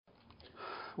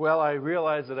Well, I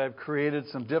realize that I've created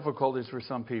some difficulties for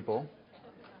some people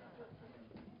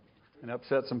and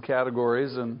upset some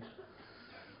categories, and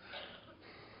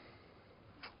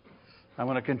I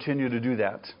want to continue to do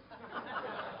that,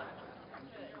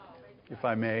 if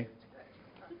I may.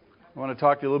 I want to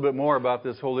talk to you a little bit more about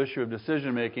this whole issue of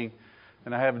decision making,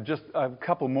 and I have a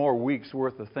couple more weeks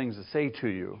worth of things to say to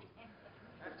you.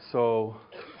 So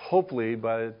hopefully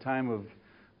by the time of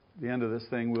the end of this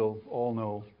thing, we'll all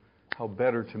know how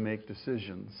better to make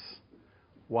decisions.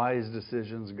 Wise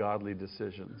decisions, godly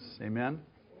decisions. Amen?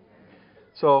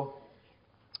 So,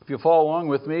 if you follow along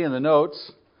with me in the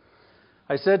notes,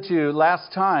 I said to you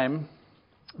last time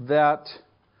that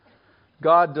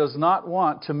God does not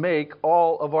want to make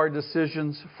all of our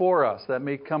decisions for us. That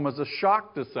may come as a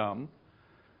shock to some.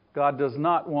 God does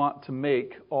not want to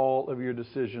make all of your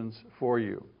decisions for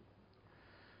you.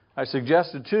 I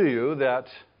suggested to you that,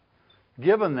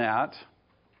 given that,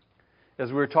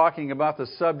 as we're talking about the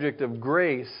subject of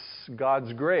grace,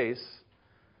 God's grace,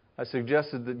 I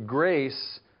suggested that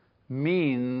grace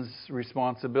means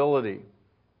responsibility.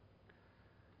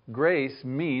 Grace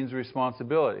means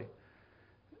responsibility.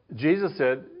 Jesus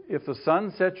said, if the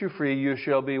Son sets you free, you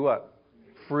shall be what?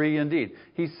 Free indeed.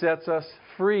 He sets us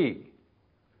free.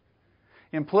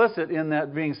 Implicit in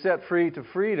that being set free to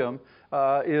freedom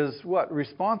is what?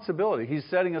 Responsibility. He's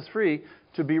setting us free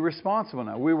to be responsible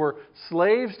now. We were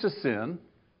slaves to sin.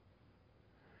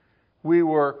 We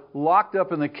were locked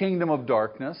up in the kingdom of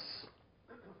darkness.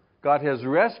 God has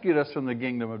rescued us from the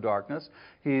kingdom of darkness.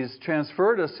 He's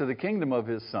transferred us to the kingdom of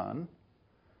His Son.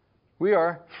 We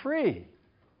are free.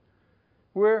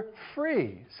 We're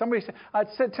free. Somebody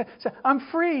said, I'm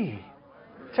free.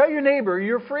 Tell your neighbor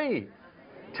you're free.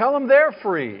 Tell them they're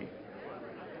free.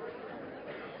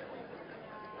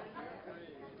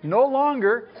 No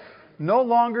longer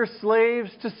slaves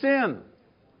to sin.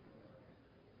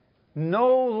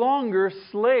 No longer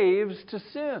slaves to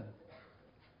sin.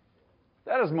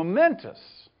 That is momentous.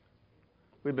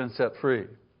 We've been set free.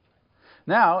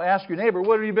 Now, ask your neighbor,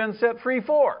 what have you been set free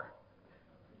for?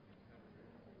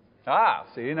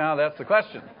 See, now that's the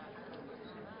question.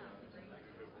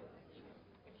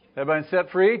 Have I been set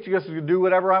free to just do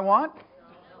whatever I want?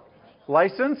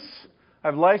 License? I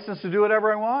have license to do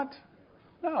whatever I want?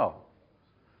 No.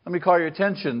 Let me call your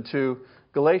attention to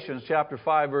Galatians chapter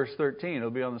 5, verse 13. It'll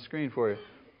be on the screen for you.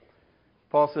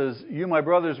 Paul says, you, my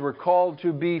brothers, were called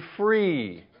to be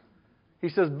free. He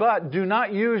says, but do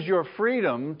not use your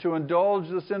freedom to indulge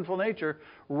the sinful nature.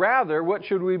 Rather, what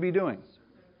should we be doing?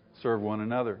 Serve one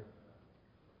another.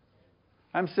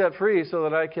 I'm set free so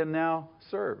that I can now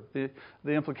serve. The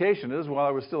implication is, while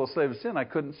I was still a slave of sin, I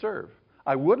couldn't serve.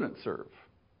 I wouldn't serve.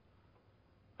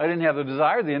 I didn't have the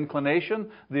desire, the inclination,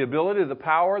 the ability, the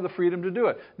power, the freedom to do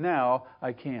it. Now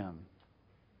I can.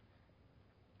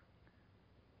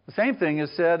 The same thing is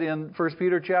said in 1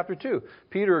 Peter chapter 2.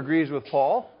 Peter agrees with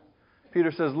Paul.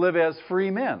 Peter says, live as free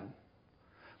men.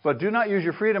 But do not use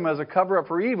your freedom as a cover-up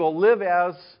for evil. Live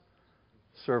as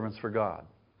servants for God.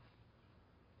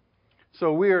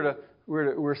 So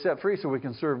we're set free so we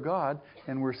can serve God,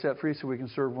 and we're set free so we can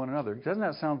serve one another. Doesn't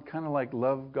that sound kind of like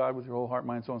love God with your whole heart,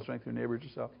 mind, soul, and strength, your neighbor as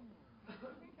yourself?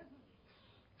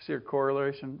 See a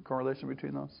correlation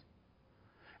between those?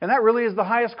 And that really is the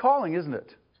highest calling, isn't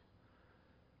it?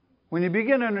 When you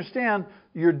begin to understand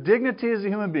your dignity as a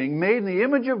human being, made in the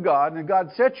image of God, and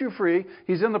God sets you free,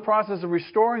 He's in the process of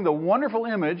restoring the wonderful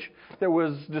image that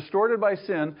was distorted by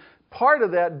sin. Part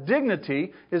of that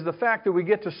dignity is the fact that we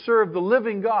get to serve the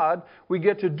living God. We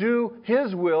get to do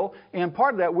His will. And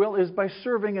part of that will is by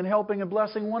serving and helping and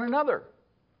blessing one another.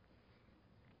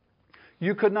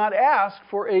 You could not ask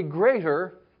for a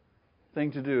greater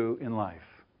thing to do in life.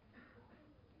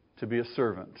 To be a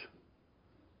servant.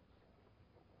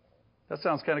 That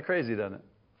sounds kind of crazy, doesn't it?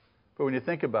 But when you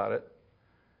think about it,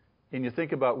 and you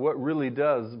think about what really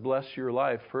does bless your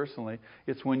life personally,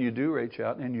 it's when you do reach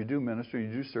out and you do minister, you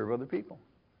do serve other people.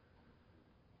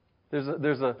 There's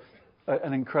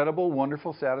an incredible,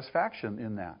 wonderful satisfaction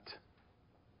in that.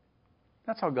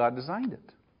 That's how God designed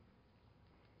it.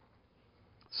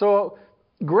 So,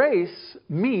 grace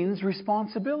means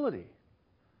responsibility.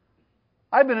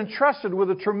 I've been entrusted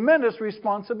with a tremendous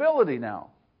responsibility now.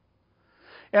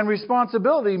 And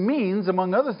responsibility means,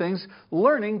 among other things,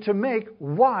 learning to make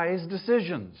wise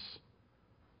decisions.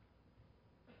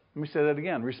 Let me say that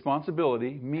again.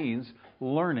 Responsibility means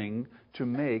learning to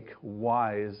make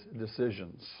wise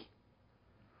decisions.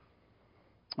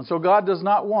 And so God does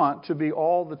not want to be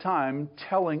all the time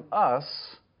telling us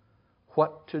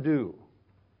what to do.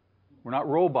 We're not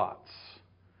robots.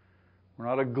 We're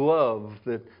not a glove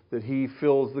that He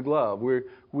fills the glove.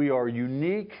 We are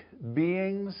unique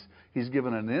beings. He's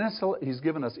given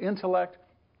us intellect,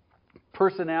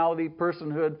 personality,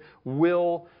 personhood,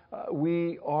 will.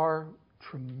 We are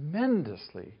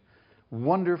tremendously,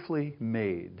 wonderfully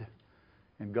made.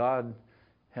 And God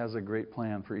has a great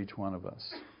plan for each one of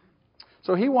us.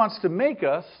 So He wants to make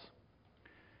us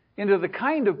into the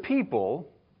kind of people,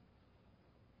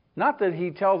 not that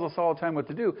He tells us all the time what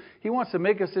to do, He wants to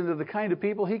make us into the kind of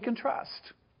people He can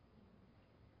trust.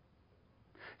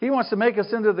 He wants to make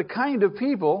us into the kind of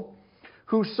people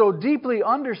who so deeply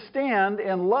understand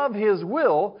and love His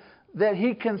will that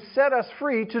He can set us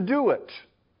free to do it.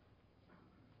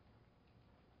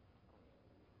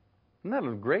 Isn't that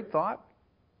a great thought?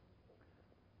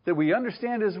 That we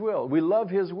understand His will. We love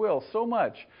His will so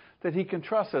much that He can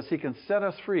trust us. He can set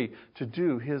us free to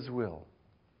do His will.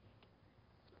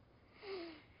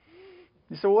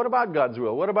 You say, what about God's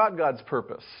will? What about God's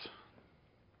purpose?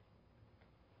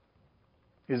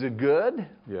 Is it good?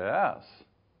 Yes.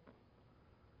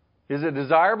 Is it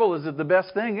desirable? Is it the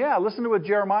best thing? Yeah. Listen to what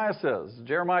Jeremiah says.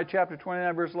 Jeremiah chapter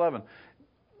 29, verse 11.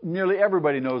 Nearly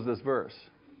everybody knows this verse.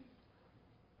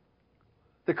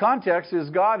 The context is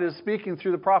God is speaking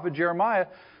through the prophet Jeremiah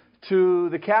to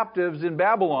the captives in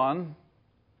Babylon,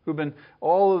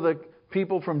 all of the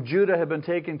people from Judah have been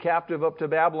taken captive up to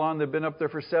Babylon. They've been up there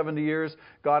for 70 years.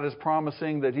 God is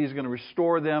promising that He's going to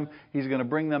restore them. He's going to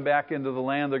bring them back into the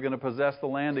land. They're going to possess the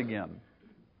land again.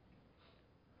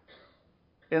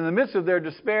 In the midst of their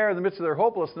despair, in the midst of their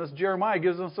hopelessness, Jeremiah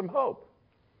gives them some hope.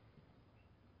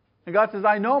 And God says,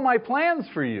 I know my plans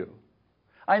for you.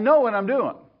 I know what I'm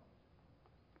doing.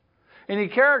 And He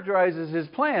characterizes His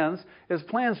plans as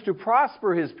plans to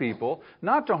prosper His people,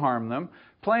 not to harm them,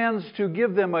 plans to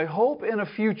give them a hope and a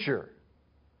future.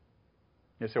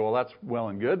 You say, well, that's well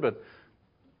and good, but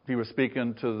He was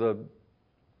speaking to the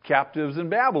captives in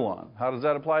Babylon. How does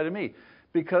that apply to me?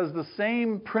 Because the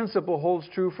same principle holds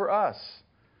true for us.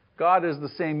 God is the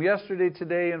same yesterday,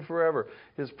 today, and forever.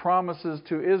 His promises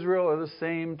to Israel are the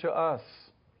same to us.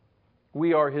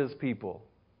 We are His people.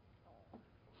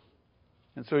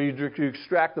 And so you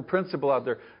extract the principle out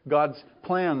there. God's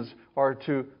plans are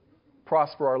to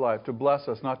prosper our life, to bless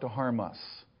us, not to harm us.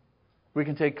 We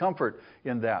can take comfort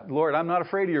in that. Lord, I'm not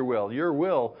afraid of your will. Your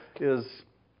will is,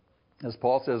 as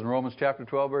Paul says in Romans chapter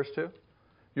 12, verse 2,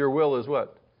 your will is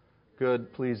what?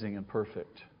 Good, pleasing, and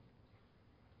perfect.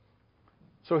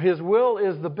 So His will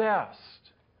is the best.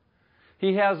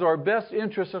 He has our best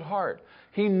interests at heart.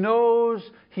 He knows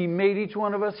He made each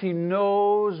one of us. He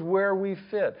knows where we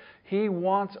fit. He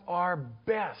wants our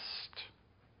best.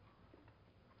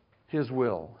 His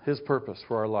will, His purpose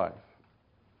for our life.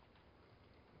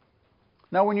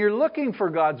 Now, when you're looking for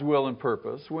God's will and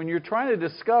purpose, when you're trying to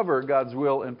discover God's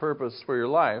will and purpose for your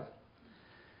life,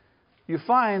 you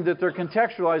find that they're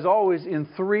contextualized always in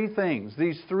three things.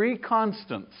 These three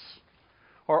constants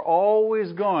are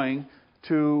always going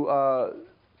to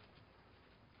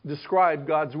describe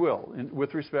God's will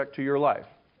with respect to your life.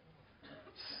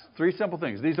 Three simple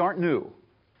things. These aren't new.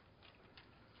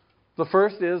 The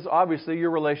first is, obviously,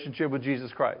 your relationship with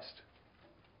Jesus Christ.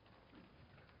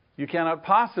 You cannot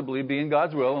possibly be in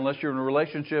God's will unless you're in a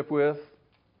relationship with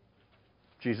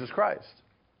Jesus Christ.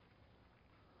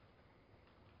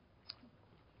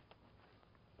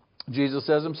 Jesus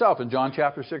says Himself in John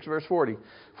chapter 6, verse 40,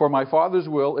 "For my Father's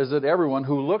will is that everyone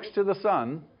who looks to the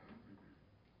Son,"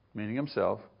 meaning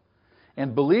Himself,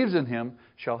 "and believes in Him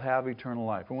shall have eternal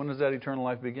life." And when does that eternal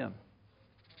life begin?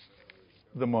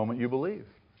 The moment you believe.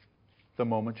 The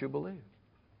moment you believe.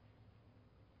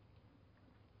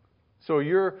 So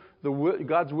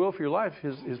God's will for your life,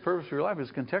 His purpose for your life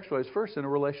is contextualized first in a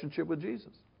relationship with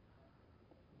Jesus.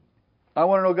 I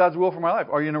want to know God's will for my life.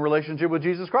 Are you in a relationship with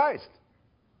Jesus Christ?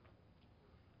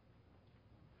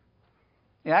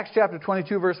 In Acts chapter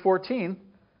 22, verse 14,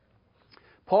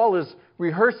 Paul is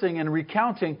rehearsing and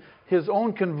recounting his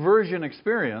own conversion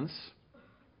experience.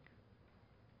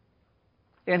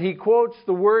 And he quotes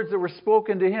the words that were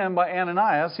spoken to him by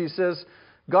Ananias. He says,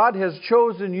 "God has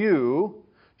chosen you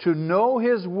to know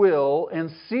His will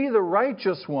and see the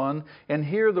righteous one and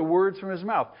hear the words from His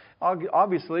mouth."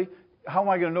 Obviously, how am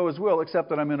I going to know His will except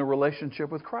that I'm in a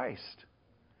relationship with Christ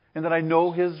and that I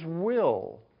know His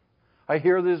will? I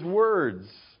hear His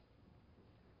words.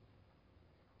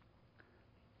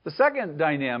 The second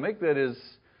dynamic that is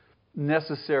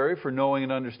necessary for knowing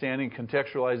and understanding,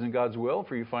 contextualizing God's will,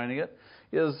 for you finding it,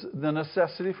 is the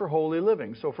necessity for holy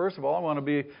living. So first of all, I want to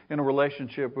be in a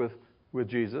relationship with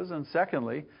Jesus. And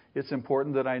secondly, it's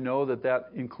important that I know that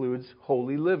includes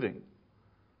holy living.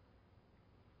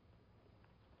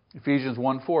 Ephesians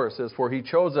 1:4 says, "For he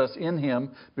chose us in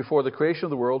him before the creation of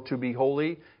the world to be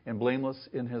holy and blameless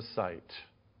in his sight."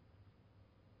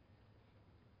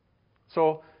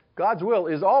 So God's will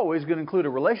is always going to include a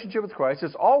relationship with Christ.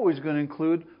 It's always going to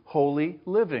include holy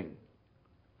living,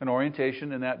 an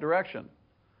orientation in that direction.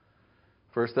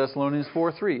 1 Thessalonians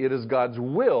 4:3, "It is God's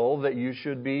will that you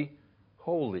should be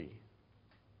holy."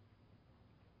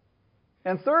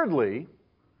 And thirdly,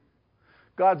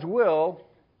 God's will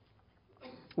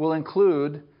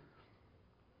include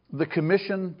the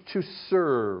commission to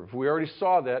serve. We already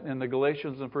saw that in the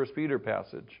Galatians and 1 Peter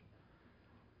passage.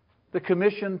 The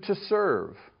commission to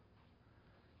serve.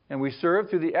 And we serve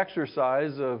through the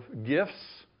exercise of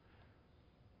gifts,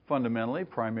 fundamentally,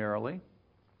 primarily.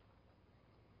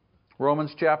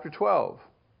 Romans chapter 12.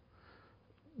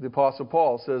 The Apostle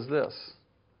Paul says this.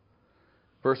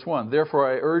 Verse 1, "Therefore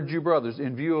I urge you, brothers,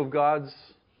 in view of God's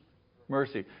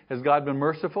mercy." Has God been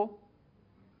merciful?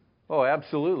 Oh,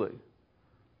 absolutely.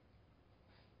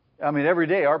 I mean, every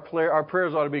day our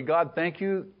prayers ought to be, "God, thank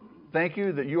you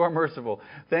that you are merciful.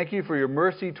 Thank you for your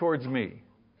mercy towards me.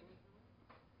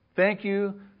 Thank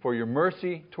you for your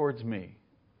mercy towards me.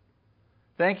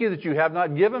 Thank you that you have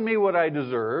not given me what I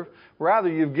deserve. Rather,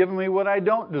 you've given me what I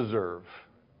don't deserve.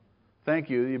 Thank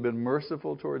you, you've been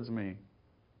merciful towards me."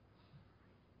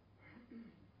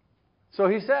 So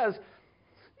he says,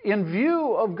 in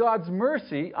view of God's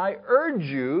mercy, I urge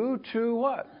you to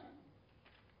what?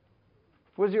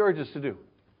 What does he urge us to do?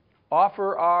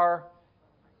 Offer our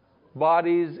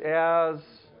bodies as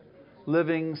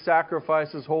living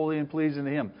sacrifices, holy and pleasing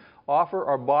to him. Offer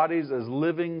our bodies as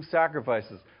living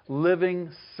sacrifices.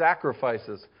 Living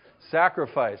sacrifices.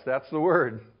 Sacrifice, that's the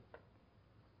word.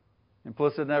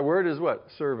 Implicit in that word is what?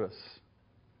 Service.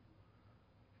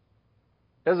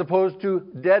 As opposed to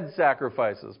dead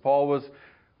sacrifices. Paul was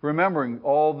remembering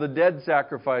all the dead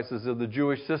sacrifices of the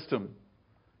Jewish system.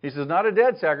 He says, not a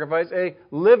dead sacrifice, a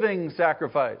living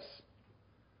sacrifice.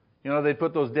 You know, they'd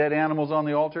put those dead animals on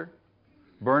the altar,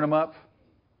 burn them up.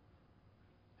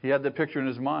 He had that picture in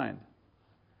his mind.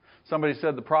 Somebody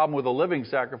said the problem with a living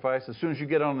sacrifice, as soon as you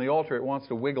get on the altar, it wants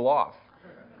to wiggle off.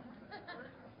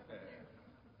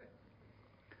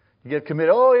 You get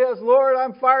committed. "Oh, yes, Lord,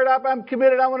 I'm fired up. I'm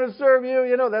committed. I want to serve you."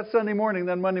 You know, that's Sunday morning.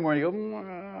 Then Monday morning, you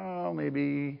go, "Oh,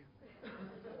 maybe.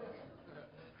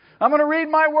 I'm going to read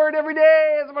my word every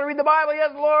day. I'm going to read the Bible.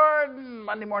 Yes, Lord."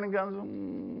 Monday morning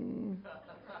comes.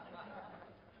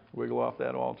 Wiggle off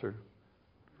that altar.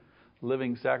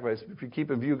 Living sacrifice. If you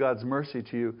keep in view God's mercy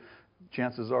to you,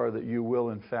 chances are that you will,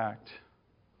 in fact,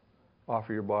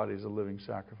 offer your body as a living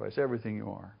sacrifice. Everything you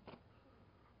are.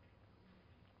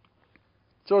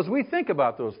 So as we think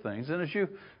about those things, and as you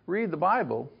read the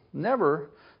Bible, never,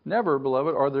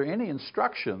 beloved, are there any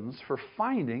instructions for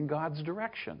finding God's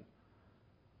direction.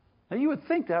 Now you would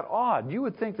think that odd. You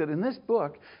would think that in this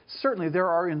book, certainly there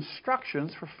are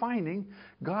instructions for finding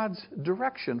God's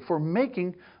direction, for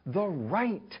making the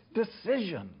right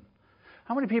decision.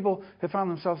 How many people have found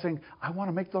themselves saying, "I want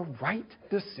to make the right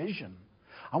decision.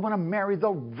 I want to marry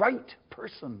the right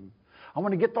person. I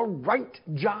want to get the right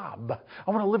job.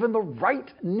 I want to live in the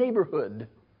right neighborhood."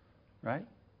 Right?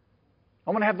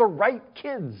 I want to have the right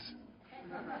kids.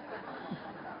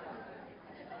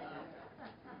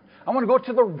 I want to go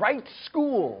to the right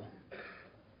school.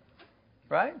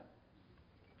 Right?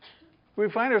 We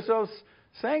find ourselves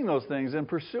saying those things and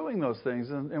pursuing those things,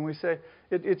 and we say,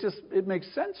 it makes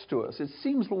sense to us. It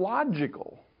seems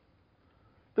logical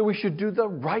that we should do the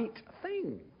right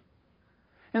thing.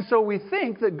 And so we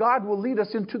think that God will lead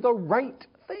us into the right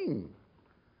thing.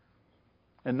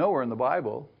 And nowhere in the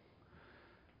Bible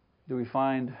do we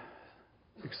find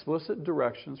explicit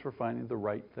directions for finding the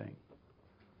right thing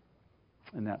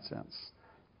in that sense.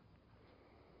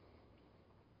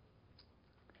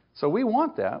 So we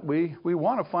want that. We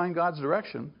want to find God's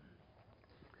direction.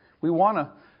 We want to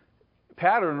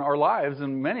pattern our lives,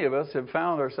 and many of us have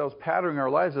found ourselves patterning our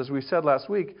lives, as we said last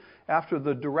week, after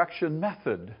the direction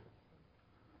method.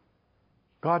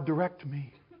 God, direct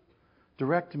me.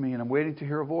 Direct me, and I'm waiting to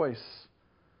hear a voice.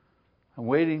 I'm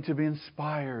waiting to be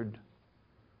inspired.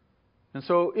 And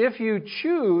so if you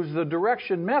choose the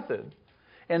direction method,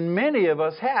 and many of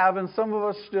us have, and some of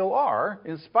us still are,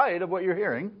 in spite of what you're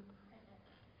hearing,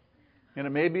 and it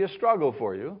may be a struggle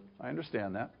for you, I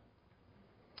understand that.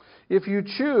 If you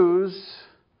choose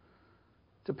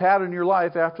to pattern your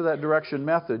life after that direction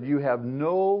method, you have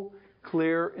no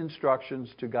clear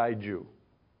instructions to guide you.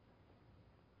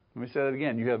 Let me say that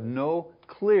again. You have no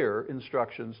clear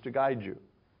instructions to guide you.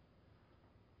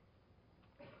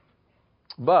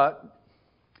 But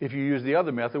if you use the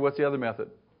other method, what's the other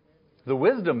method? The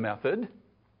wisdom method.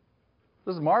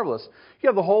 This is marvelous. You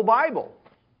have the whole Bible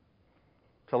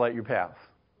to light your path.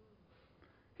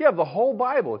 You have the whole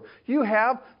Bible. You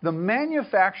have the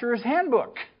manufacturer's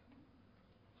handbook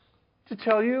to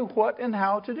tell you what and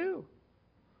how to do.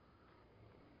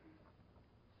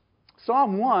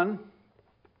 Psalm 1,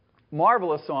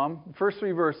 marvelous psalm, first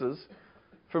 3 verses,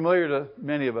 familiar to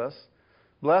many of us.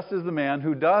 Blessed is the man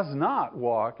who does not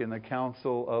walk in the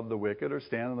counsel of the wicked, or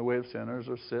stand in the way of sinners,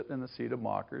 or sit in the seat of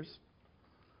mockers.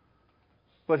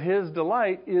 But his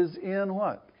delight is in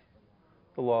what?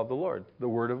 The law of the Lord, the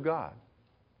Word of God.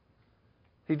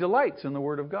 He delights in the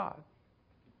Word of God.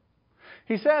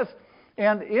 He says,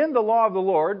 and in the law of the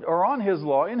Lord, or on His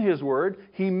law, in His Word,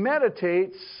 he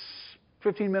meditates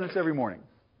 15 minutes every morning.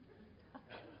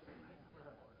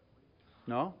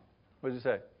 No? What did you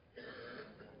say?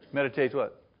 Meditates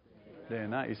what? Day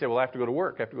and night. You say, well, I have to go to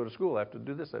work, I have to go to school, I have to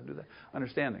do this, I have to do that.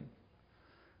 Understanding.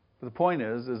 But the point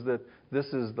is that this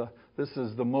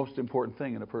is the most important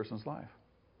thing in a person's life.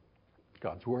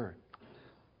 God's Word.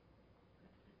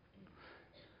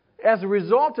 As a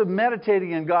result of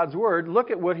meditating in God's Word, look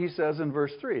at what he says in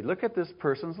verse 3. Look at this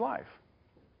person's life.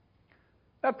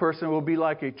 That person will be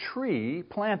like a tree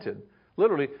planted,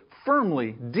 literally,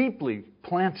 firmly, deeply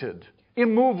planted,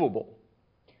 immovable,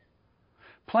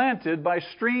 planted by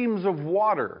streams of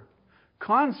water,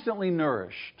 constantly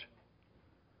nourished.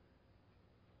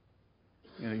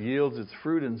 And it yields its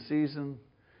fruit in season,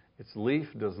 its leaf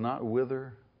does not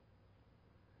wither,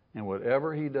 and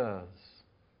whatever he does,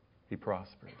 he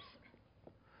prospers.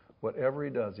 Whatever he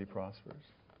does, he prospers.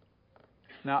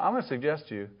 Now, I'm going to suggest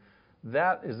to you,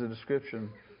 that is a description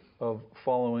of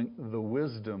following the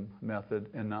wisdom method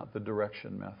and not the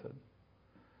direction method.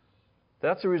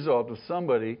 That's a result of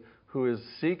somebody who is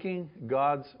seeking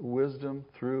God's wisdom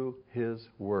through His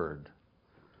Word.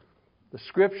 The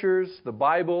Scriptures, the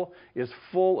Bible, is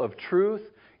full of truth.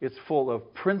 It's full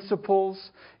of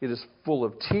principles. It is full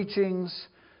of teachings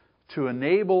to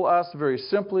enable us, very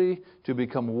simply, to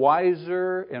become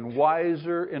wiser and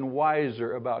wiser and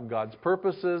wiser about God's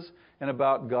purposes and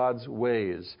about God's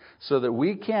ways, so that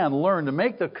we can learn to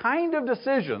make the kind of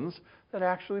decisions that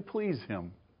actually please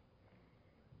Him.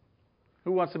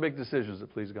 Who wants to make decisions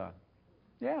that please God?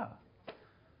 Yeah.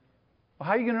 Well,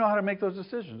 how are you going to know how to make those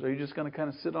decisions? Are you just going to kind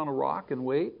of sit on a rock and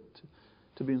wait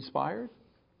to be inspired?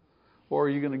 Or are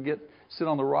you going to sit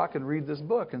on the rock and read this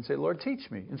book and say, Lord,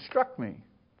 teach me, instruct me?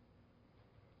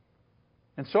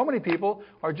 And so many people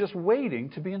are just waiting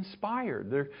to be inspired.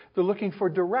 They're looking for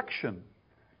direction.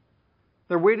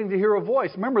 They're waiting to hear a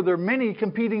voice. Remember, there are many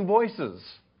competing voices.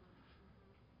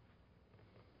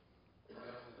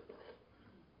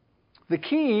 The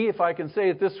key, if I can say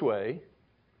it this way,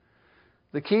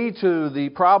 the key to the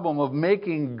problem of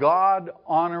making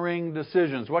God-honoring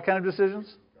decisions. What kind of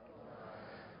decisions?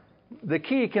 The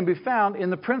key can be found in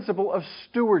the principle of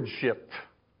stewardship.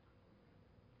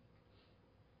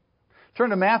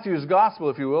 Turn to Matthew's Gospel,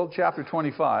 if you will, chapter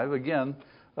 25. Again,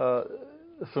 a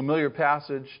familiar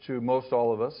passage to most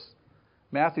all of us.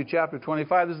 Matthew chapter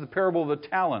 25, this is the parable of the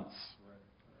talents.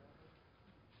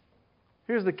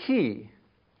 Here's the key.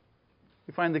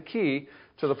 You find the key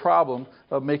to the problem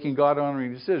of making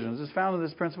God-honoring decisions is found in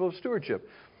this principle of stewardship.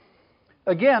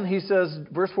 Again, he says,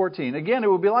 verse 14, again, it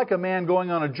will be like a man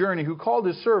going on a journey who called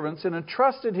his servants and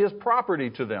entrusted his property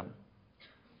to them.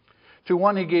 To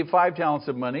one he gave 5 talents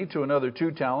of money, to another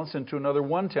 2 talents, and to another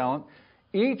 1 talent,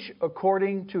 each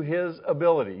according to his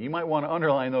ability. You might want to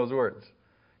underline those words.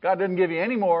 God doesn't give you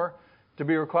any more to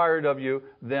be required of you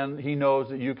than He knows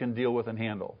that you can deal with and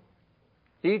handle.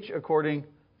 Each according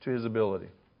to his ability.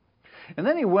 And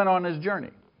then he went on his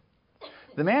journey.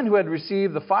 The man who had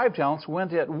received the 5 talents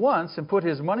went at once and put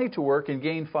his money to work and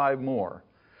gained 5 more.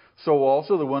 So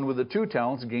also the one with the 2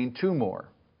 talents gained 2 more.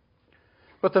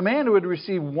 But the man who had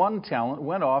received 1 talent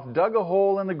went off, dug a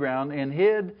hole in the ground, and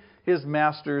hid his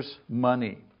master's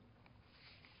money.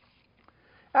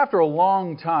 After a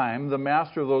long time, the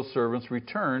master of those servants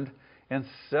returned and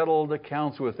settled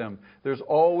accounts with them. There's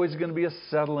always going to be a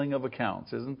settling of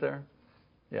accounts, isn't there?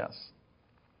 Yes.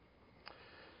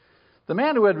 The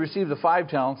man who had received the 5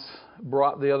 talents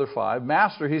brought the other 5.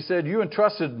 Master, he said, you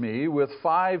entrusted me with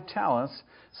 5 talents.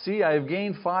 See, I have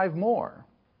gained 5 more.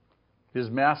 His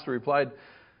master replied,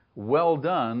 well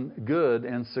done, good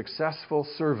and successful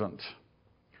servant.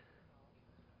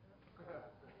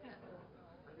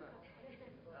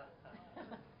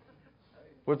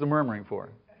 What's the murmuring for?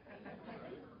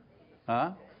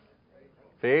 Huh?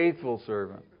 Faithful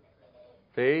servant.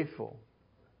 Faithful.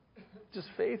 Just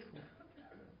faithful.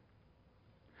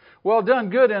 Well done,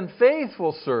 good and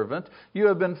faithful servant. You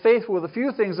have been faithful with a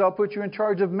few things. I'll put you in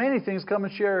charge of many things. Come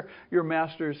and share your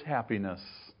master's happiness.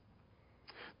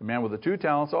 The man with the 2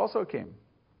 talents also came.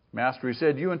 Master, he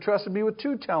said, you entrusted me with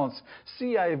 2 talents.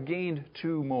 See, I have gained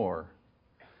 2 more.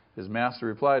 His master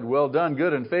replied, well done,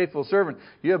 good and faithful servant.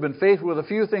 You have been faithful with a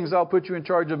few things. I'll put you in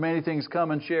charge of many things.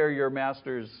 Come and share your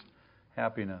master's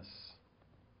happiness.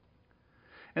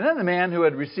 And then the man who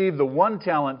had received the 1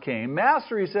 talent came.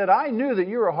 Master, he said, I knew that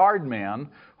you're a hard man,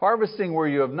 harvesting where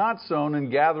you have not sown and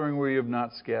gathering where you have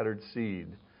not scattered seed.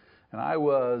 And I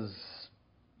was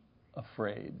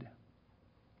afraid.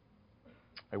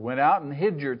 I went out and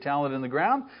hid your talent in the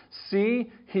ground.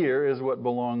 See, here is what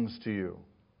belongs to you.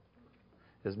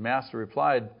 His master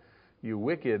replied, you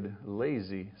wicked,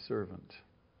 lazy servant.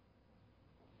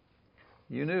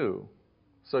 You knew.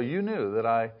 So you knew that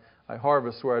I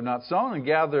harvest where I have not sown and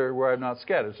gather where I have not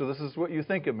scattered. So this is what you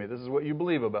think of me. This is what you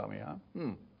believe about me,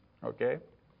 huh? Okay.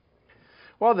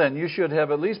 Well then, you should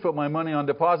have at least put my money on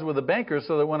deposit with the bankers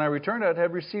so that when I returned, I'd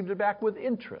have received it back with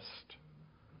interest.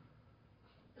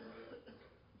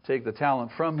 Take the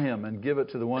talent from him and give it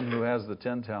to the one who has the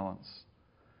 10 talents.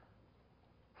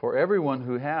 For everyone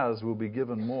who has will be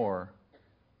given more,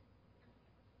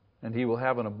 and he will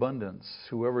have an abundance.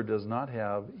 Whoever does not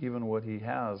have, even what he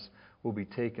has, will be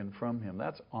taken from him.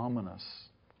 That's ominous.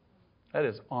 That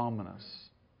is ominous.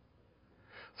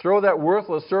 Throw that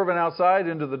worthless servant outside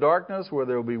into the darkness where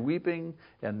there will be weeping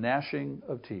and gnashing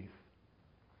of teeth.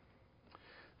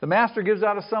 The master gives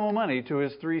out a sum of money to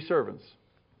his 3 servants.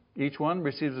 Each one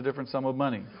receives a different sum of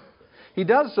money. He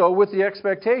does so with the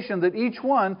expectation that each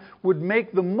one would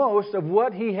make the most of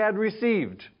what he had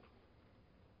received.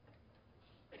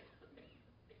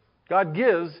 God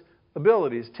gives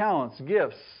abilities, talents,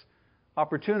 gifts,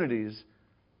 opportunities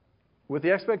with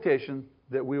the expectation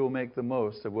that we will make the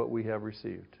most of what we have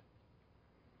received.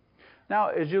 Now,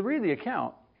 as you read the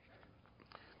account,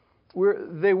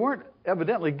 they weren't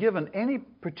evidently given any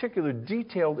particular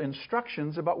detailed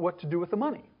instructions about what to do with the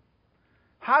money,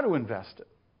 how to invest it.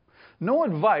 No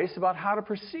advice about how to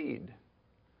proceed.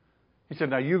 He said,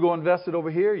 now you go invest it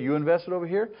over here, you invest it over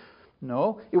here.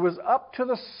 No, it was up to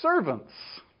the servants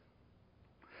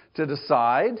to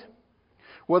decide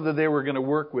whether they were going to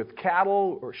work with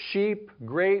cattle or sheep,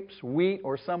 grapes, wheat,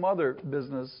 or some other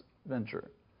business venture.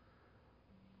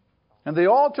 And they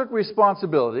all took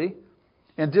responsibility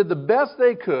and did the best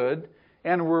they could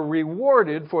and were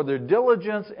rewarded for their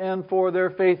diligence and for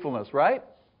their faithfulness, right?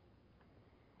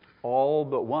 All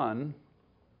but one.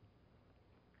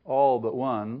 All but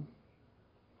one.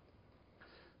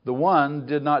 The one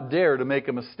did not dare to make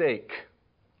a mistake.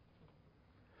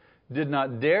 Did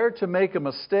not dare to make a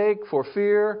mistake for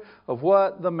fear of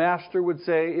what the master would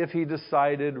say if he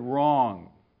decided wrong.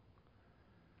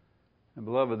 And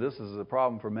beloved, this is a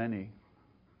problem for many.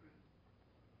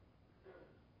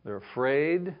 They're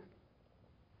afraid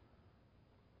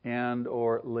and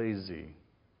or lazy.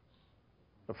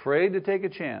 Afraid to take a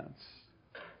chance,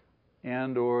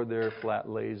 and or they're flat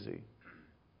lazy.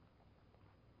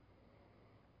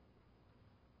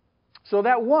 So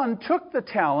that one took the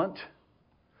talent,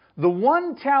 the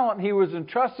 1 talent he was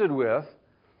entrusted with,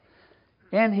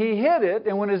 and he hid it,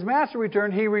 and when his master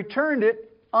returned, he returned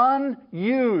it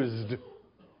unused.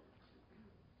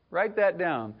 Write that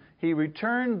down. He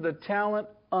returned the talent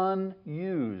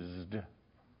unused.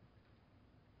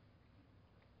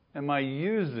 Am I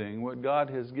using what God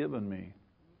has given me?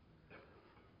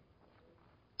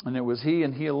 And it was he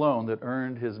and he alone that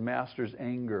earned his master's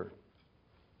anger.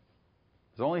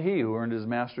 It was only he who earned his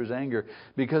master's anger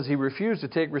because he refused to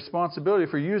take responsibility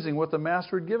for using what the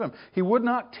master had given him. He would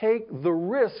not take the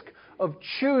risk of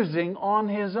choosing on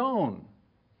his own.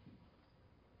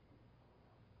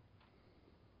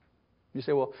 You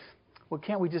say, well,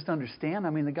 can't we just understand? I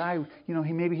mean, the guy, no,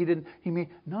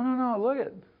 look at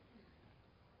it.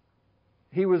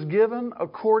 He was given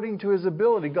according to his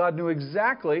ability. God knew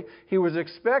exactly he was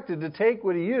expected to take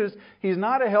what he used. He's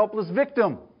not a helpless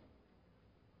victim.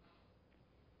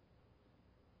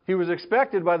 He was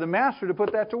expected by the master to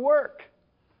put that to work.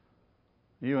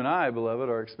 You and I, beloved,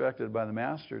 are expected by the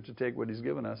master to take what he's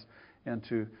given us and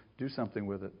to do something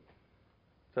with it.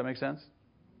 Does that make sense?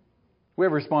 We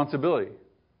have responsibility.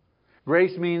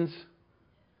 Grace means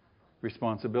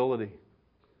responsibility.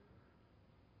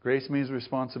 Grace means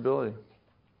responsibility.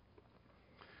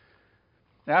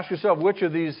 Ask yourself, which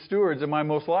of these stewards am I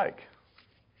most like?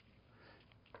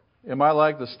 Am I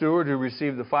like the steward who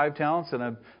received the 5 talents and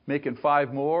I'm making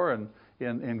 5 more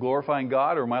and glorifying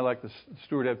God? Or am I like the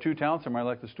steward who have 2 talents? Or am I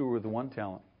like the steward with the 1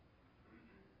 talent?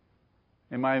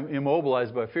 Am I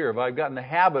immobilized by fear? Have I gotten the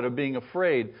habit of being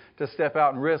afraid to step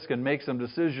out and risk and make some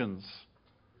decisions,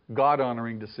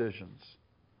 God-honoring decisions?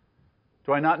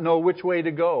 Do I not know which way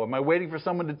to go? Am I waiting for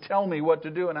someone to tell me what to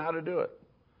do and how to do it?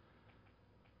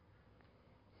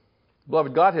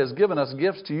 Beloved, God has given us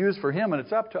gifts to use for Him, and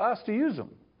it's up to us to use them.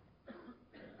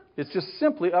 It's just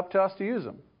simply up to us to use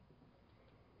them.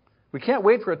 We can't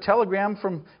wait for a telegram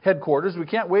from headquarters. We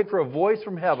can't wait for a voice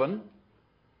from heaven.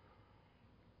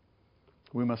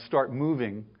 We must start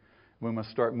moving. We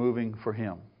must start moving for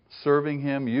Him. Serving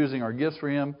Him, using our gifts for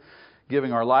Him,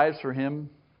 giving our lives for Him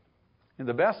in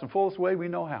the best and fullest way we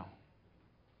know how.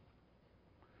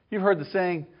 You've heard the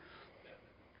saying,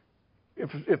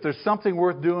 if there's something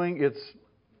worth doing, it's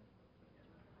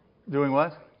doing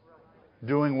what?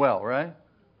 Doing well, right?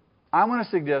 I'm going to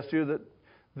suggest to you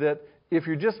that if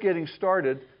you're just getting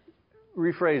started,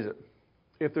 rephrase it.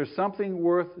 If there's something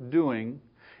worth doing,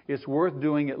 it's worth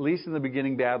doing, at least in the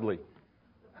beginning, badly.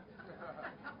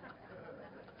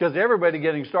 Because everybody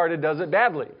getting started does it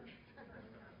badly.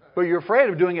 But you're afraid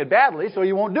of doing it badly, so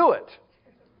you won't do it.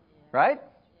 Right?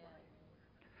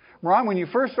 Ron, when you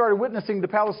first started witnessing the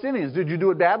Palestinians, did you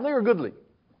do it badly or goodly?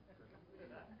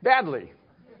 Badly.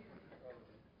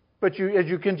 But as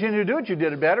you continue to do it, you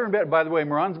did it better and better. By the way,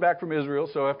 Moran's back from Israel,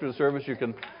 so after the service you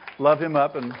can love him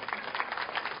up. And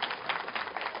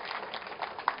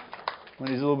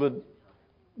when he's a little bit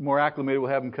more acclimated,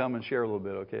 we'll have him come and share a little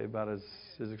bit, okay, about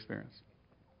his experience.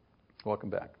 Welcome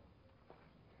back.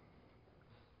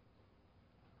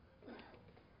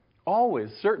 Always,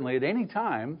 certainly, at any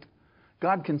time,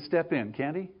 God can step in,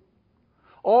 can't He?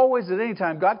 Always, at any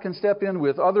time, God can step in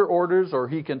with other orders, or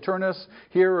He can turn us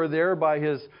here or there by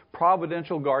His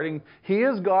providential guarding. He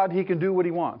is God. He can do what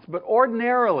He wants. But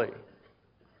ordinarily,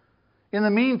 in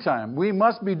the meantime, we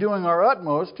must be doing our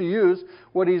utmost to use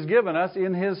what He's given us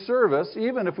in His service,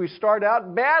 even if we start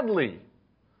out badly.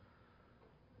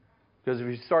 Because if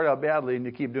you start out badly and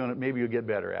you keep doing it, maybe you'll get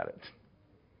better at it.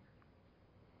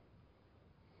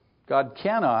 God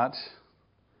cannot,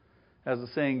 as the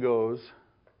saying goes,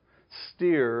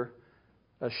 steer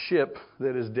a ship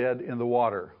that is dead in the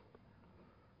water.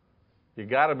 You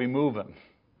got to be moving.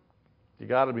 You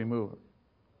got to be moving.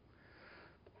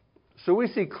 So we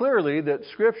see clearly that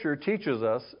Scripture teaches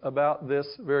us about this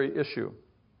very issue.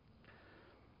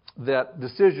 That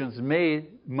decisions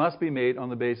must be made on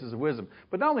the basis of wisdom.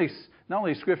 But not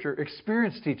only Scripture,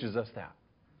 experience teaches us that.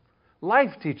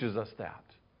 Life teaches us that.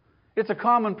 It's a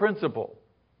common principle.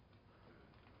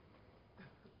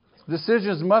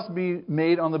 Decisions must be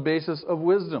made on the basis of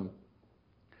wisdom.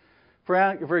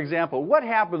 For example, what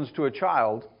happens to a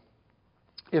child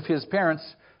if his parents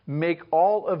make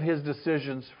all of his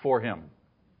decisions for him?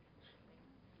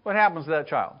 What happens to that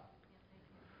child?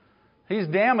 He's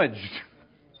damaged.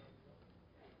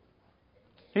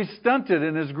 He's stunted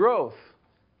in his growth.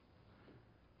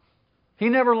 He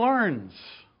never learns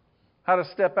how to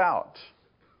step out.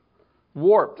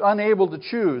 Warped, unable to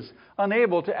choose,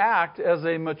 unable to act as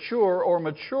a mature or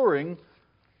maturing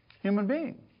human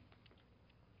being.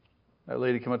 That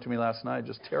lady came up to me last night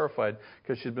just terrified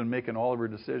because she's been making all of her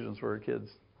decisions for her kids.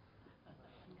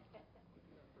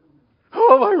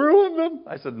 Oh, have I ruined them?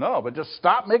 I said, no, but just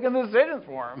stop making the decisions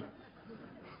for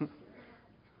them.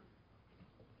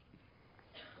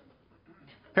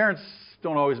 Parents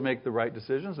don't always make the right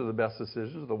decisions or the best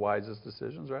decisions or the wisest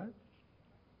decisions, right?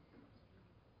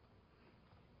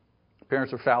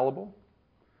 Parents are fallible.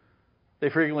 They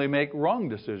frequently make wrong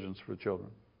decisions for children.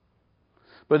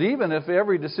 But even if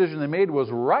every decision they made was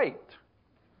right,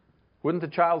 wouldn't the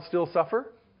child still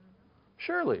suffer?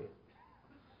 Surely.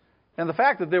 And the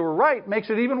fact that they were right makes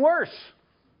it even worse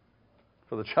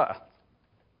for the child.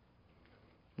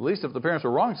 At least if the parents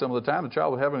were wrong some of the time, the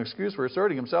child would have an excuse for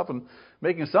asserting himself and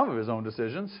making some of his own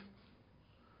decisions.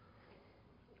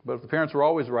 But if the parents were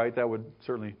always right, that would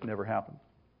certainly never happen.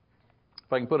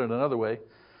 If I can put it another way,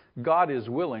 God is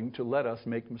willing to let us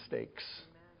make mistakes.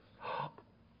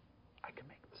 I can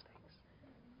make mistakes.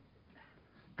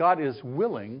 God is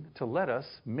willing to let us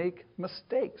make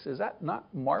mistakes. Is that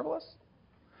not marvelous?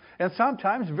 And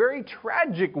sometimes very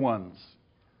tragic ones.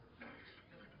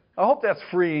 I hope that's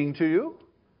freeing to you.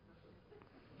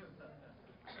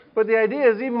 But the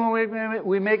idea is even when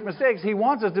we make mistakes, He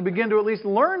wants us to begin to at least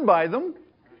learn by them.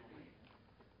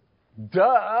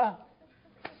 Duh.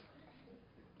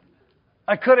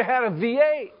 I could have had a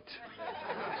V8.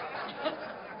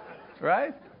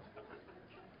 Right?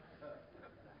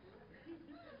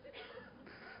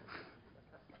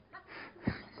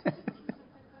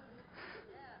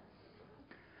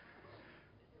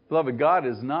 Beloved, God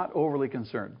is not overly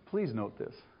concerned. Please note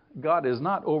this. God is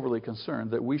not overly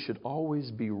concerned that we should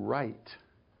always be right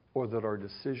or that our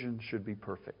decision should be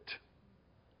perfect.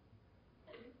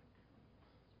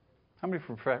 How many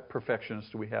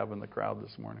perfectionists do we have in the crowd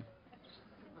this morning?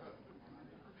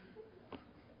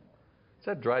 Does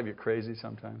that drive you crazy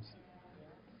sometimes?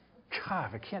 God,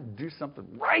 if I can't do something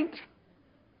right,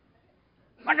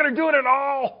 I'm not going to do it at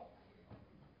all.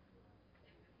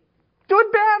 Do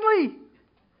it badly.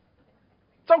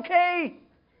 It's okay.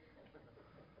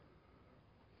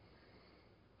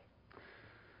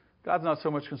 God's not so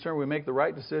much concerned we make the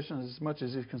right decisions as much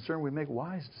as He's concerned we make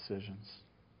wise decisions.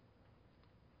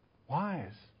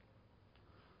 Wise.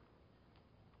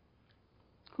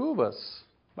 Who of us,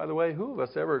 by the way, who of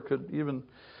us ever could even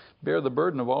bear the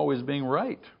burden of always being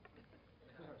right?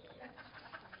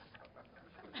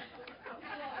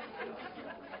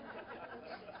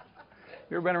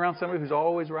 You ever been around somebody who's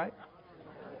always right?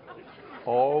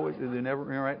 Always, they're never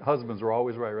right. Husbands are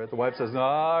always right, right? The wife says, "No,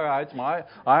 all right,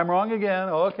 I'm wrong again.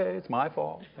 Okay, it's my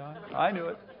fault. I knew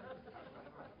it."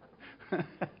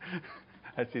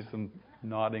 I see some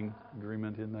nodding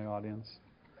agreement in the audience.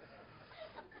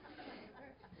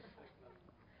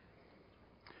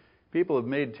 People have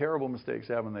made terrible mistakes,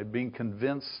 haven't they? Being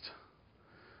convinced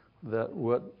that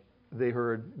what they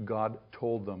heard God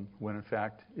told them, when in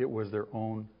fact it was their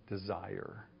own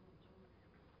desire.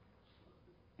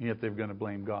 And yet they're going to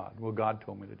blame God. Well, God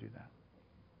told me to do that.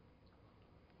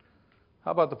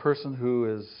 How about the person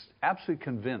who is absolutely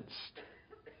convinced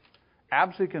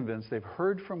they've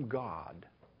heard from God?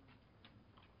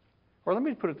 Or let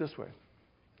me put it this way.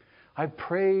 I've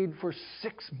prayed for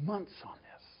 6 months on this.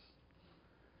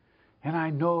 And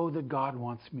I know that God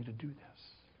wants me to do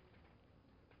this.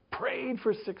 Prayed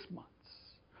for 6 months.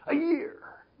 A year.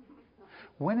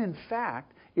 When in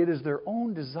fact, it is their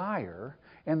own desire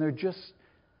and they're just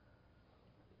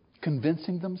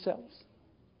convincing themselves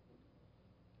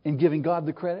and giving God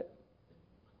the credit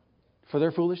for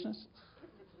their foolishness.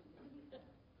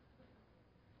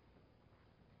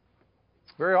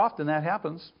 Very often that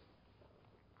happens.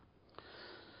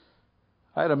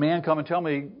 I had a man come and tell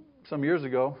me some years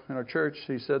ago in our church,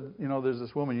 he said, there's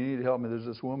this woman, you need to help me. There's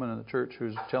this woman in the church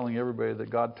who's telling everybody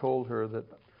that God told her that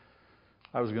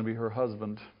I was going to be her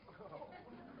husband.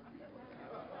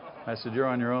 I said, you're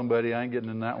on your own, buddy. I ain't getting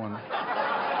in that one.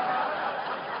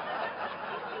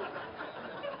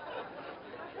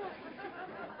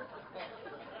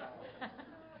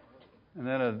 And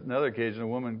then another occasion,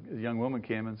 a young woman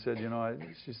came and said,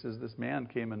 she says, this man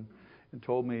came and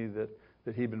told me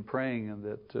that he'd been praying and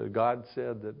that God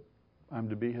said that I'm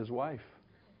to be his wife.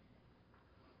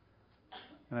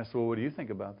 And I said, well, what do you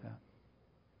think about that?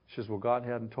 She says, well, God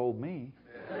hadn't told me.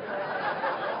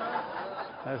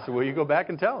 I said, well, you go back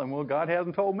and tell him, well, God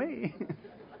hasn't told me.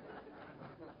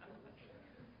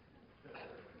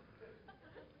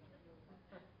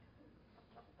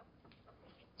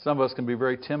 Some of us can be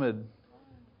very timid.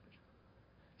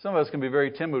 Some of us can be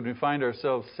very timid when we find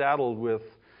ourselves saddled with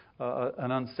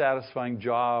an unsatisfying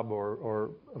job or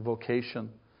a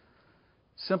vocation,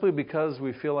 simply because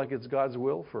we feel like it's God's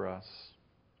will for us.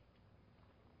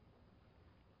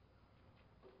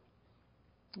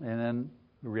 And then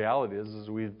the reality is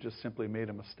we've just simply made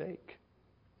a mistake.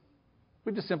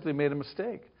 We just simply made a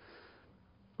mistake.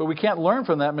 But we can't learn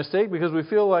from that mistake because we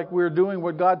feel like we're doing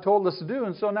what God told us to do,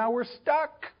 and so now we're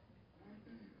stuck.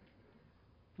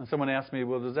 And someone asked me,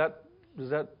 well, does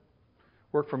that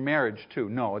work for marriage too?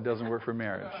 No, it doesn't work for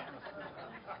marriage.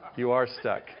 You are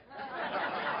stuck.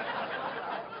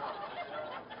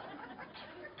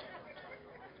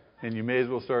 And you may as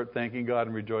well start thanking God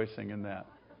and rejoicing in that.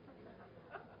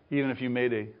 Even if you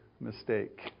made a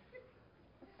mistake.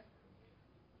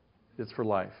 It's for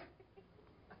life.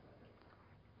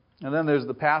 And then there's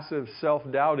the passive,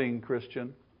 self-doubting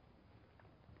Christian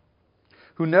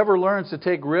who never learns to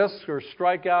take risks or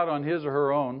strike out on his or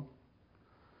her own.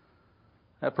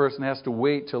 That person has to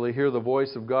wait till they hear the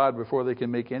voice of God before they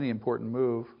can make any important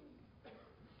move.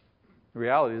 The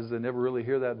reality is they never really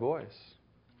hear that voice.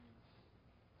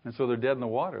 And so they're dead in the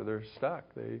water. They're stuck.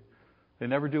 They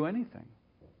never do anything.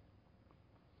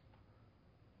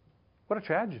 What a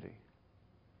tragedy.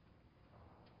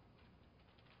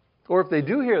 Or if they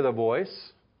do hear the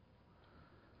voice,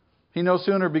 he no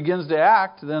sooner begins to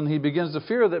act than he begins to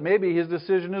fear that maybe his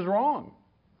decision is wrong.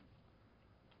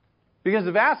 Begins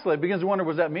to vacillate, begins to wonder,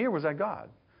 was that me or was that God?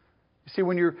 You see,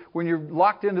 when you're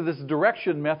locked into this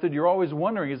direction method, you're always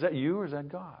wondering, is that you or is that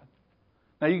God?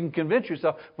 Now you can convince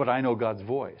yourself, but I know God's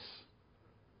voice.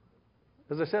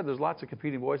 As I said, there's lots of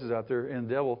competing voices out there, and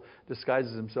the devil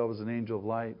disguises himself as an angel of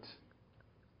light.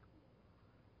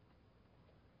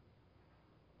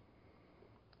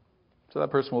 So that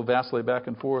person will vacillate back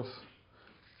and forth,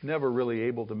 never really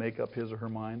able to make up his or her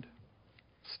mind.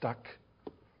 Stuck.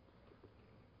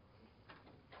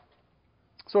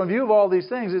 So in view of all these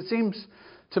things, it seems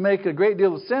to make a great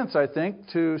deal of sense, I think,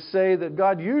 to say that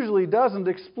God usually doesn't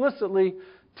explicitly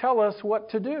tell us what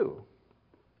to do.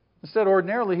 Instead,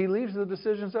 ordinarily, He leaves the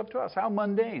decisions up to us. How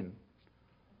mundane.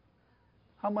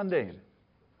 How mundane.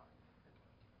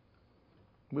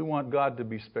 We want God to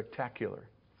be spectacular.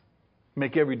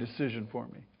 Make every decision for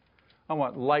me. I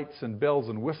want lights and bells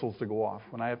and whistles to go off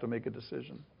when I have to make a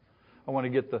decision. I want to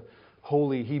get the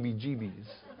holy heebie-jeebies.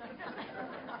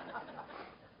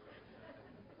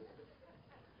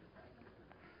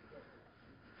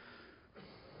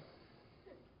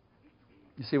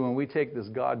 You see, when we take this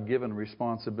God-given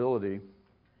responsibility,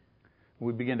 when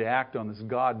we begin to act on this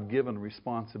God-given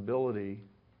responsibility,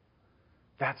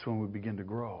 that's when we begin to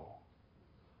grow.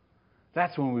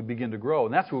 That's when we begin to grow.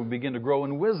 And that's when we begin to grow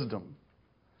in wisdom.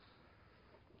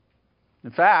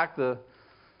 In fact,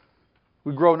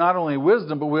 we grow not only in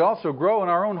wisdom, but we also grow in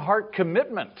our own heart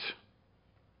commitment.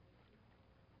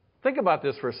 Think about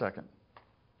this for a second.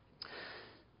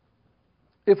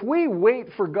 If we wait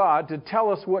for God to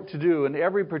tell us what to do in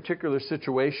every particular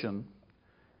situation,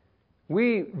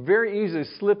 we very easily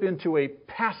slip into a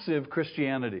passive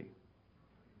Christianity.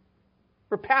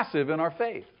 We're passive in our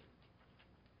faith.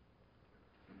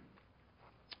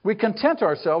 We content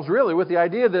ourselves really with the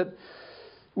idea that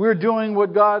we're doing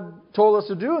what God told us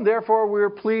to do, and therefore we're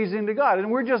pleasing to God.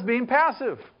 And we're just being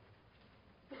passive.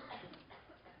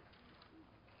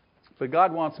 But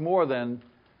God wants more than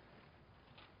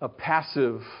a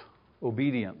passive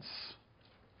obedience.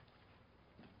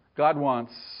 God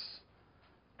wants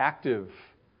active,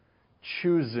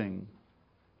 choosing,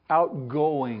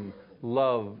 outgoing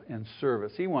love and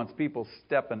service. He wants people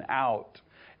stepping out,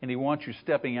 and He wants you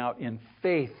stepping out in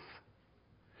faith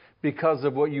because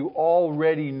of what you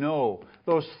already know.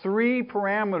 Those three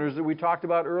parameters that we talked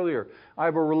about earlier. I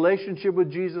have a relationship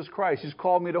with Jesus Christ. He's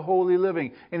called me to holy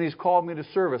living, and He's called me to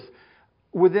service.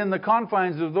 Within the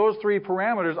confines of those three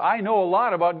parameters, I know a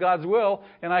lot about God's will,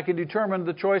 and I can determine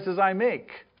the choices I make.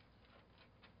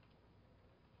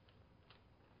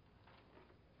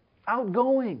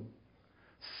 Outgoing.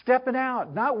 Stepping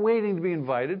out. Not waiting to be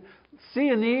invited. See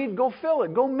a need, go fill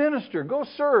it. Go minister. Go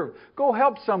serve. Go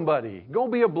help somebody. Go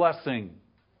be a blessing.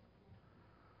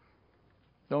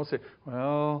 Don't say,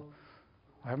 well,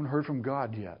 I haven't heard from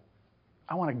God yet.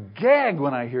 I want to gag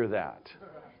when I hear that.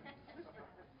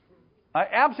 I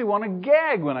absolutely want to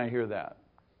gag when I hear that.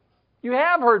 You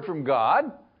have heard from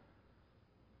God.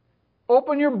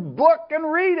 Open your book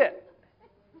and read it.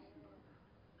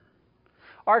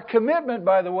 Our commitment,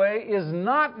 by the way, is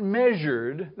not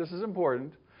measured, this is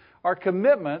important, our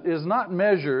commitment is not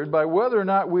measured by whether or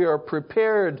not we are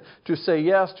prepared to say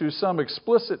yes to some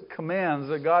explicit commands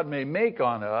that God may make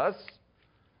on us.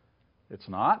 It's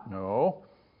not, no.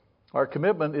 Our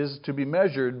commitment is to be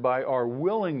measured by our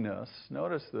willingness,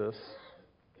 notice this,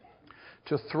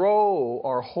 to throw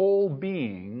our whole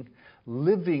being,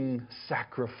 living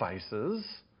sacrifices,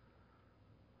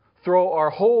 throw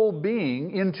our whole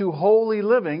being into holy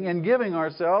living and giving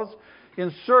ourselves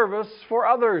in service for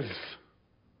others.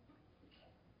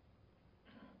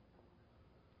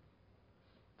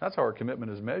 That's how our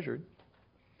commitment is measured.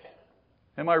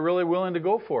 Am I really willing to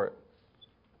go for it?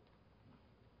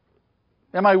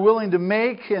 Am I willing to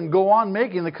make and go on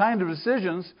making the kind of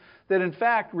decisions that in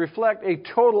fact reflect a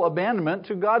total abandonment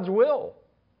to God's will?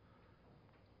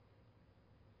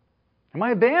 Am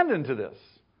I abandoned to this?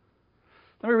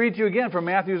 Let me read to you again from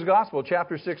Matthew's Gospel,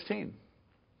 chapter 16.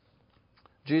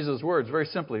 Jesus' words, very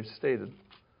simply stated.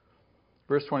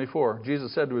 Verse 24,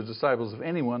 Jesus said to His disciples, if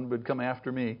anyone would come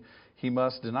after me, he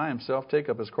must deny himself, take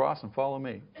up his cross, and follow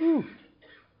me.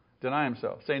 Deny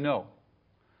himself. Say no.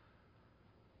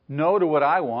 No to what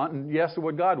I want, and yes to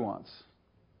what God wants.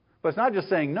 But it's not just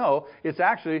saying no, it's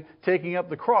actually taking up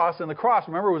the cross. And the cross,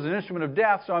 remember, was an instrument of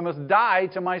death, so I must die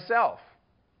to myself.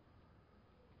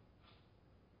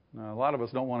 Now, a lot of us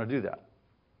don't want to do that.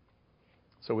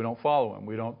 So we don't follow Him.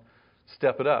 We don't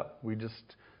step it up. We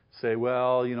just say,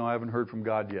 well, I haven't heard from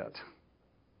God yet.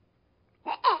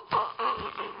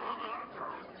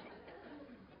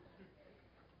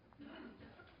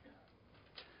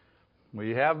 Well,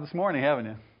 you have this morning, haven't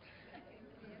you?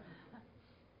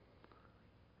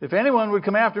 If anyone would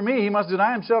come after me, he must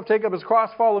deny himself, take up his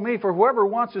cross, follow me. For whoever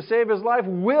wants to save his life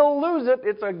will lose it.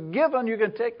 It's a given. You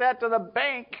can take that to the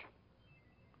bank.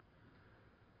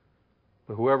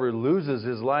 But whoever loses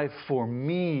his life for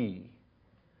me,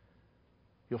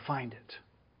 you'll find it.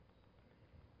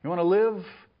 You want to live?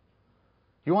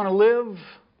 You want to live?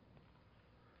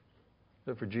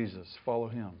 Live for Jesus. Follow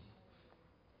Him.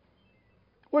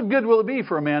 What good will it be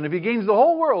for a man if he gains the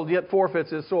whole world yet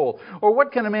forfeits his soul? Or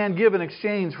what can a man give in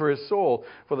exchange for his soul?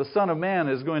 For the Son of Man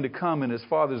is going to come in His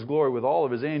Father's glory with all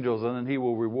of His angels, and then He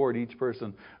will reward each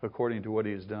person according to what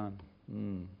he has done.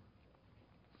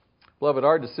 Beloved,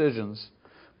 our decisions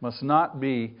must not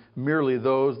be merely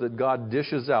those that God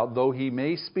dishes out, though He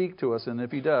may speak to us, and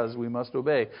if He does, we must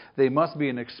obey. They must be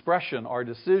an expression. Our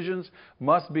decisions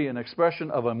must be an expression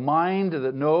of a mind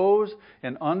that knows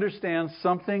and understands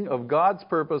something of God's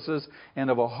purposes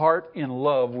and of a heart in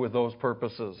love with those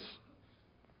purposes.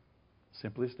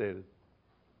 Simply stated.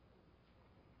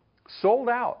 Sold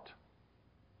out.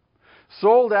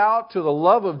 Sold out to the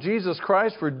love of Jesus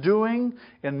Christ for doing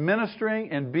and ministering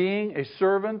and being a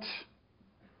servant,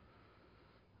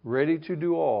 ready to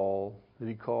do all that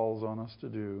He calls on us to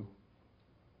do,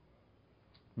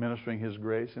 ministering His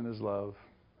grace and His love,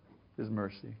 His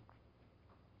mercy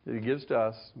that He gives to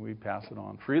us, we pass it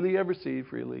on. Freely you have received,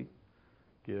 freely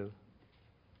give.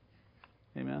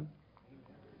 Amen?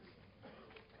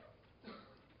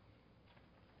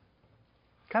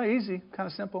 Kind of easy, kind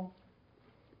of simple.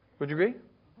 Would you agree?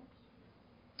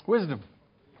 Wisdom.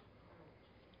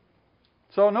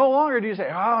 So no longer do you say,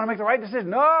 I want to make the right decision.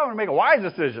 No, I want to make a wise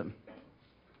decision.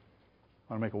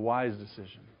 I want to make a wise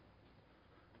decision.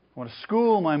 I want to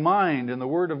school my mind in the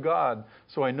Word of God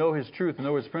so I know His truth and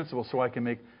know His principles so I can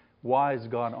make wise,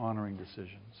 God-honoring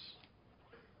decisions.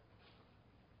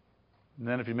 And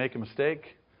then if you make a mistake,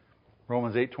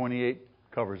 Romans 8:28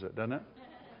 covers it, doesn't it?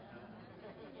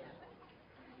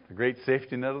 The great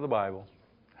safety net of the Bible.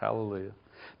 Hallelujah.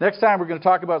 Next time we're going to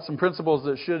talk about some principles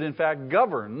that should in fact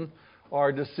govern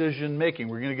our decision making.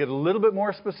 We're going to get a little bit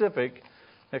more specific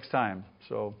next time.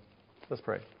 So let's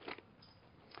pray.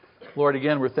 Lord,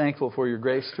 again, we're thankful for your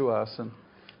grace to us. And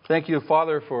thank you,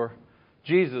 Father, for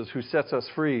Jesus who sets us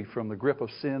free from the grip of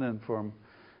sin and from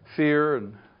fear.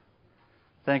 And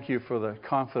thank you for the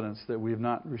confidence that we have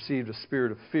not received a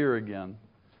spirit of fear again,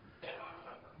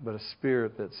 but a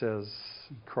spirit that says,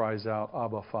 cries out,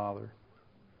 Abba, Father.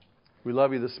 We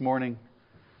love you this morning.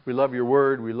 We love your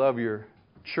word. We love your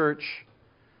church.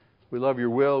 We love your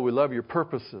will. We love your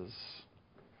purposes.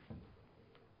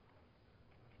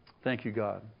 Thank you,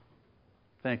 God.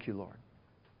 Thank you, Lord.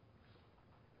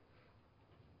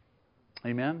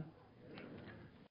 Amen.